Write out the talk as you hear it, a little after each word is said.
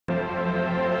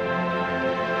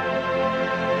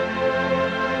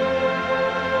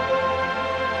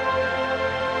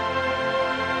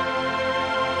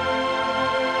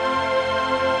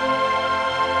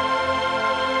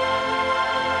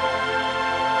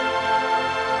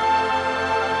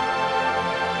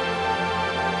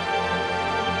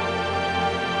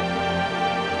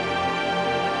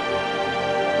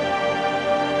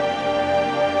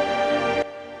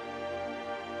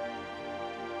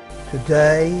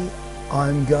Today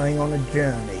I'm going on a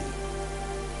journey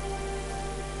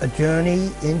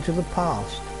into the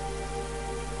past.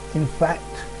 In fact,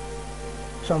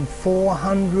 some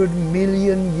 400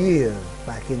 million years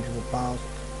back into the past,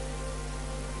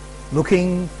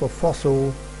 looking for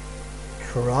fossil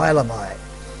trilobites.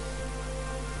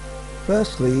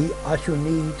 Firstly, I shall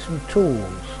need some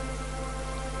tools: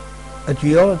 a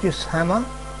geologist's hammer,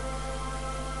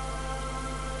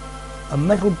 a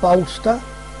metal bolster,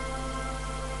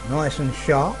 nice and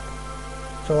sharp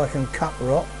so I can cut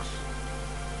rocks,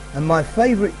 and my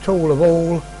favourite tool of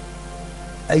all,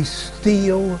 a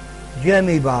steel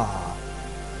jemmy bar.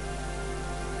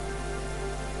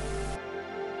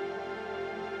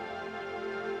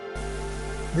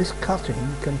 This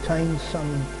cutting contains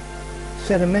some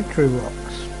sedimentary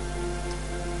rocks.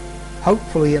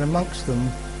 Hopefully in amongst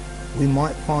them we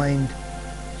might find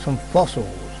some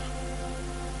fossils.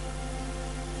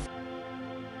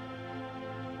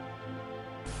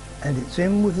 And it's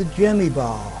in with the jemmy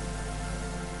bar.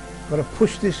 Got to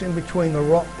push this in between the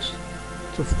rocks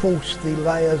to force the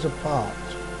layers apart.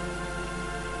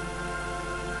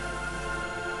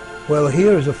 Well,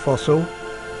 here is a fossil.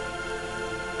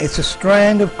 It's a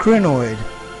strand of crinoid,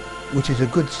 which is a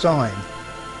good sign.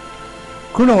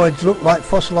 Crinoids look like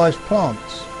fossilized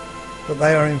plants, but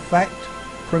they are in fact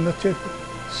primitive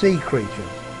sea creatures.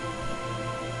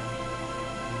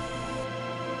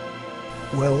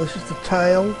 Well, this is the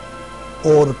tail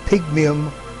or the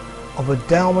pygmium of a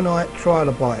Dalmanite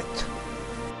trilobite.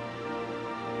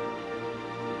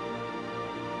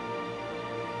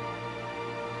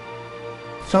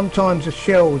 Sometimes the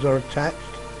shells are attached,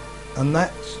 and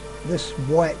that's this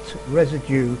white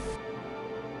residue.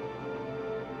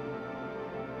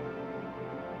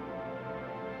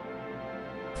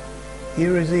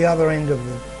 Here is the other end of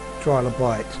the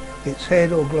trilobite, its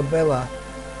head or glabella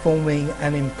forming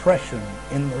an impression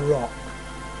in the rock.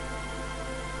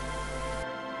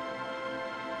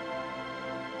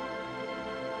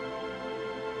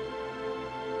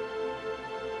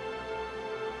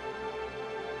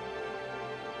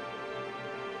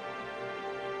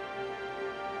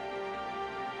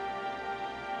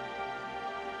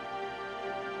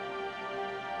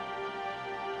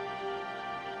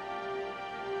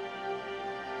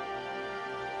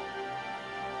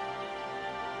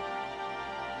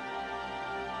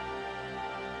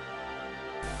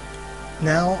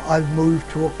 Now I've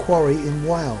moved to a quarry in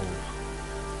Wales.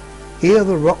 Here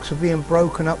the rocks are being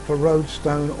broken up for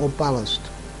roadstone or ballast.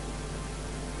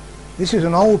 This is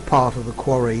an old part of the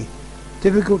quarry.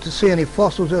 Difficult to see any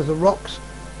fossils as the rocks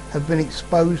have been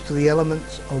exposed to the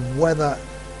elements of weather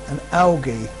and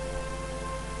algae.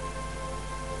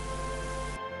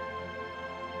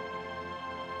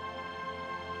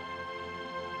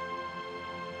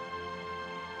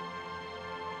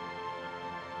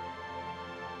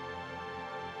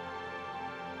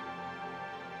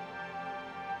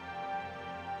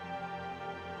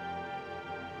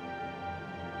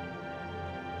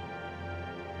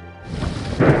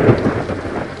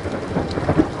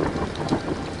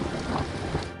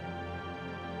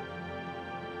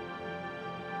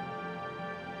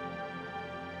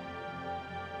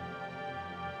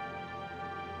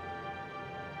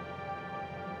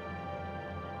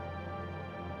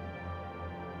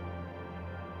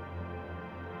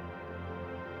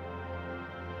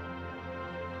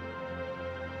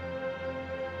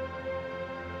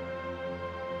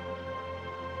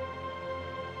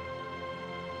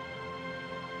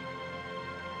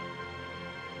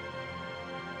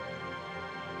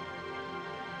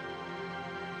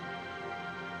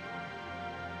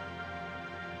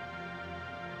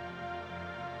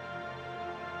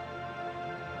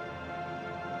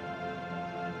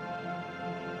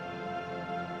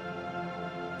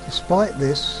 Despite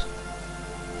this,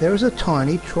 there is a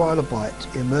tiny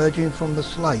trilobite emerging from the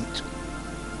slate.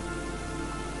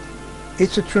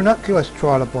 It's a trunculus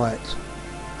trilobite,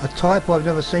 a type I've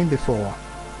never seen before.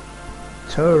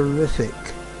 Terrific,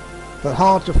 but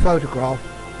hard to photograph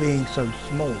being so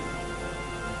small.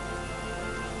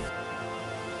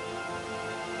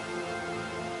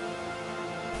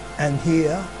 And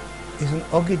here is an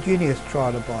ogigenous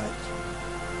trilobite,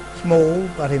 small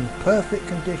but in perfect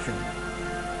condition.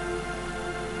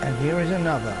 And here is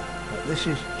another, but this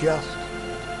is just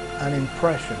an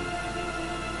impression.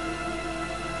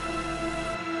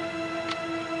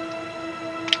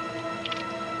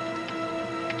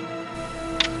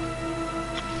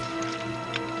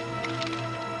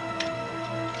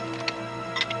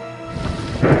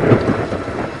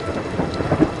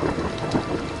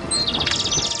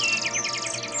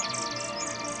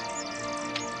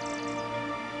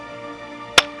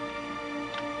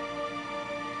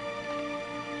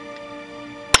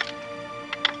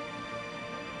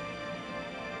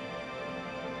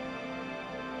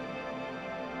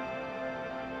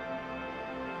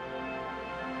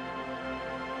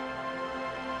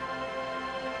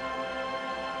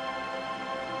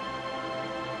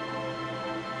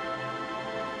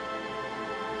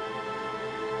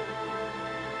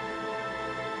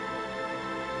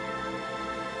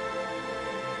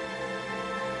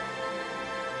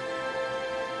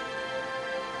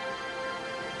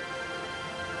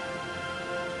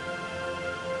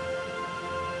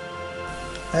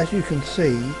 As you can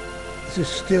see, this is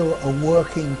still a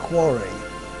working quarry.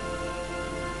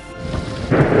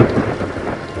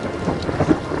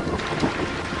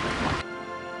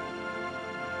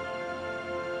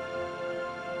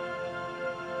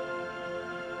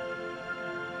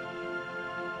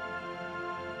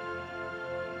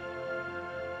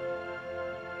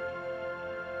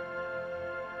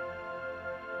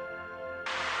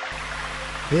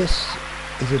 This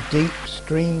is a deep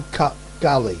stream-cut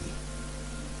gully.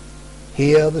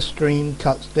 Here the stream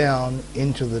cuts down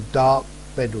into the dark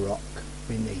bedrock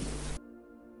beneath.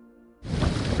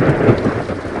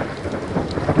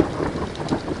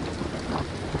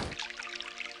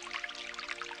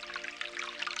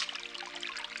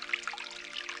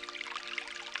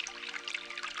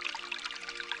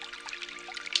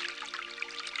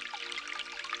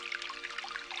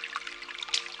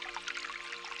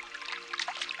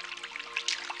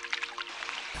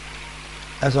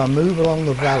 As I move along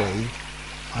the valley,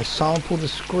 I sample the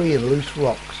scree and loose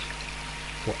rocks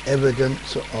for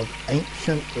evidence of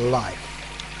ancient life.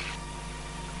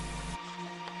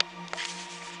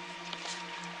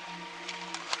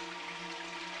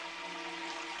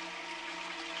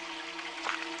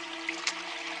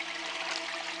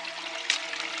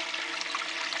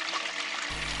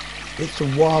 It's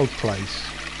a wild place,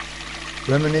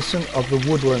 reminiscent of the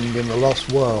woodland in the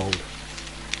Lost World,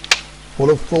 full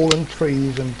of fallen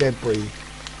trees and debris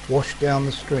washed down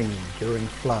the stream during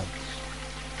floods.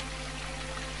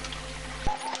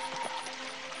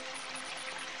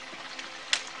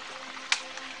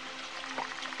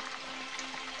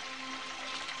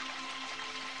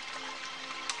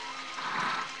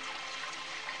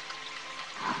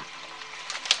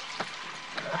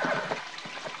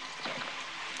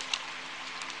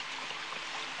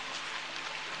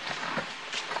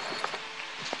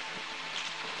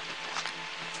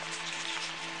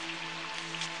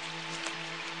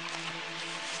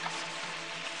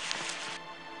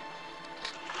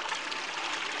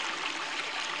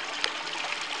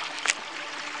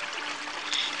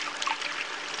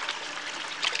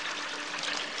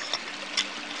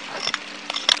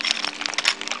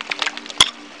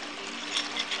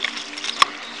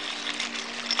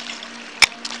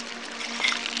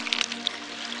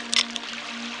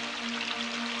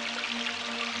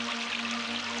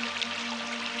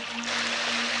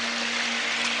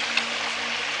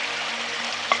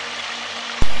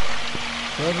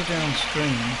 Further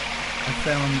downstream, I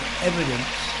found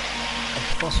evidence of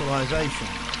fossilization.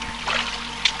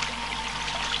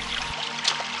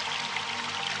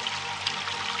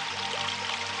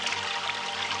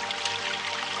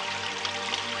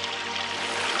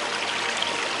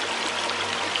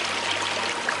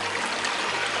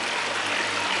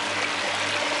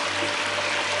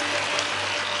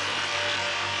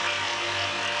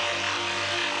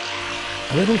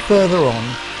 A little further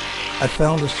on, I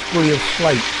found a scree of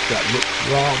slate that looked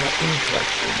rather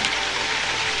interesting.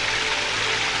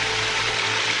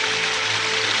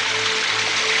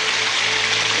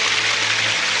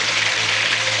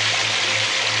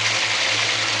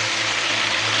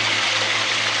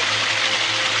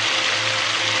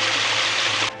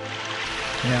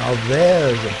 Now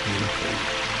there's a beauty.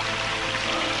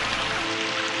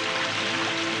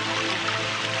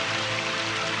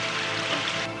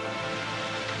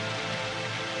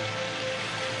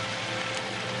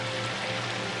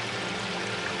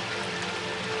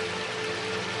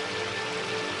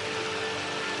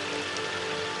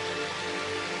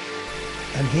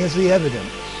 And here's the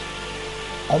evidence.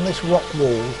 On this rock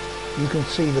wall, you can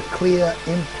see the clear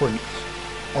imprints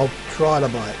of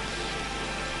trilobites.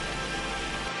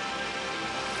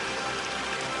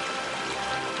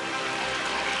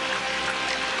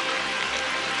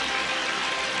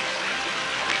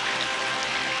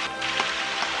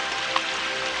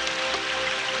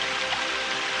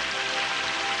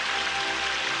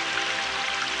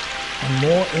 And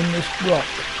more in this rock.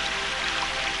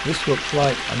 This looks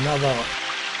like another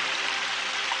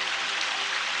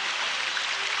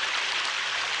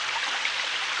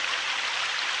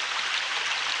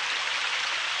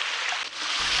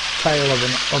tail of an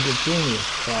oligogenious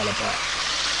trilobite.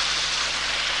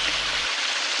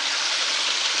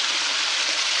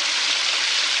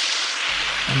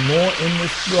 And more in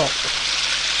this rock.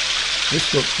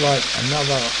 This looks like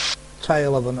another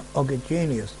tail of an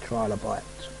oligogenious trilobite.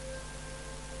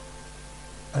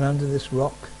 And under this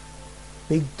rock,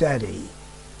 Big Daddy,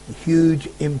 the huge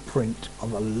imprint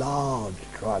of a large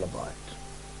trilobite.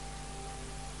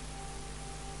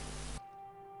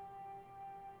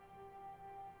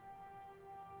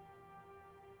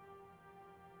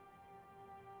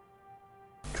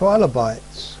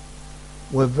 Trilobites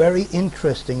were very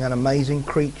interesting and amazing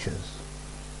creatures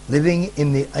living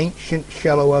in the ancient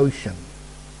shallow ocean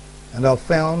and are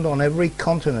found on every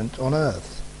continent on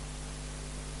Earth.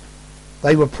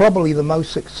 They were probably the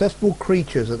most successful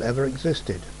creatures that ever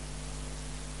existed.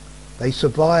 They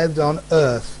survived on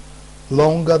Earth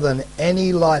longer than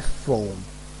any life form,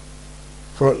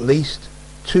 for at least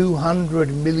 200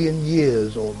 million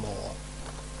years or more.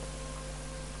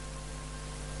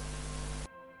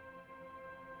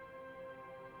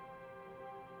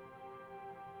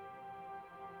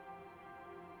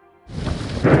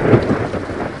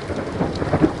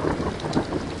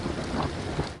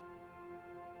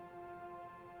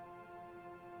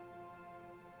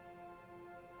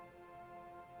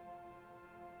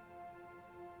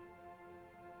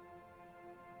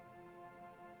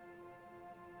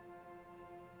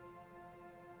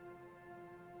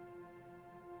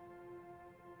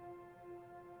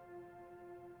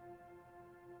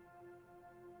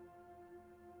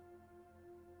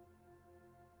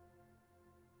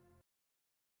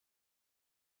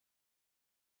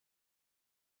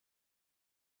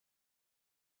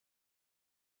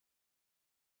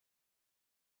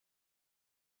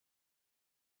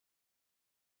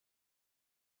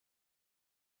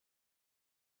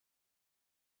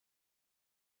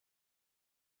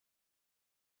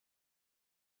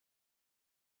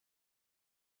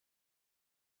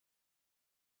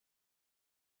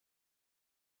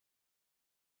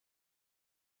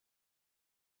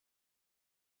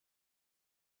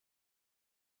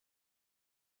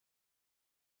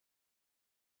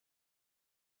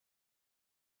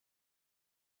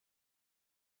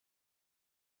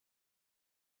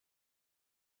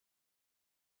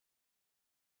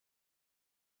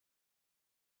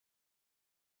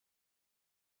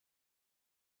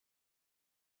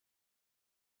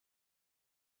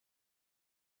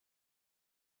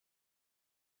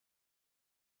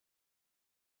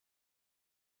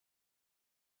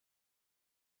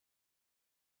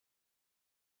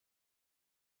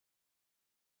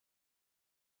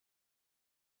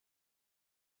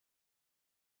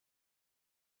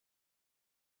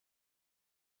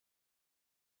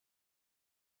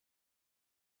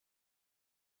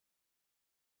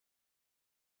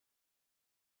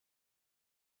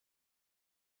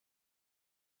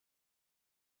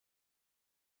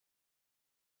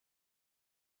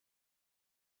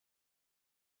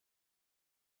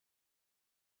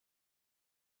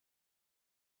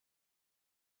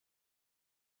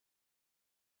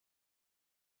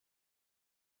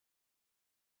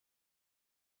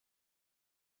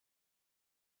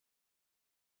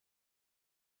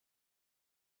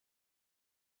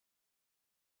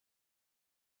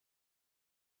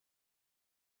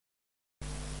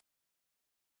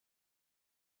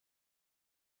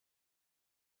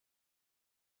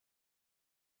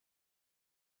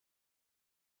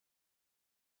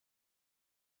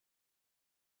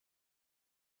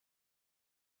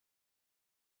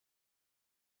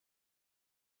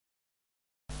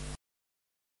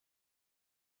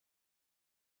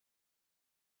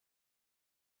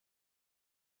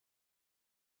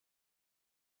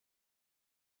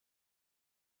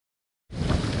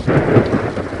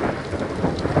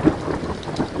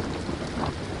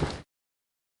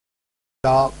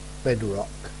 Dark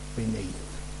bedrock.